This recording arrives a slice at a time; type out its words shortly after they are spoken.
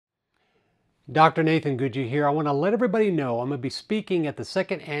Dr. Nathan Goodyear here. I want to let everybody know I'm going to be speaking at the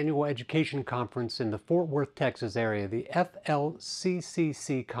second annual education conference in the Fort Worth, Texas area, the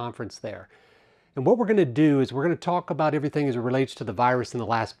FLCCC conference there. And what we're going to do is we're going to talk about everything as it relates to the virus in the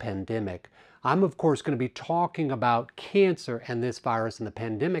last pandemic. I'm of course going to be talking about cancer and this virus and the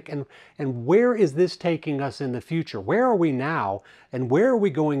pandemic and where is this taking us in the future? Where are we now and where are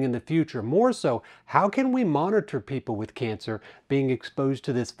we going in the future? More so, how can we monitor people with cancer being exposed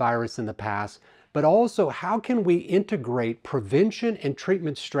to this virus in the past? But also, how can we integrate prevention and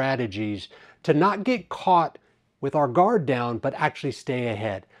treatment strategies to not get caught with our guard down, but actually stay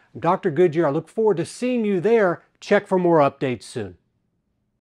ahead? I'm Dr. Goodyear. I look forward to seeing you there. Check for more updates soon.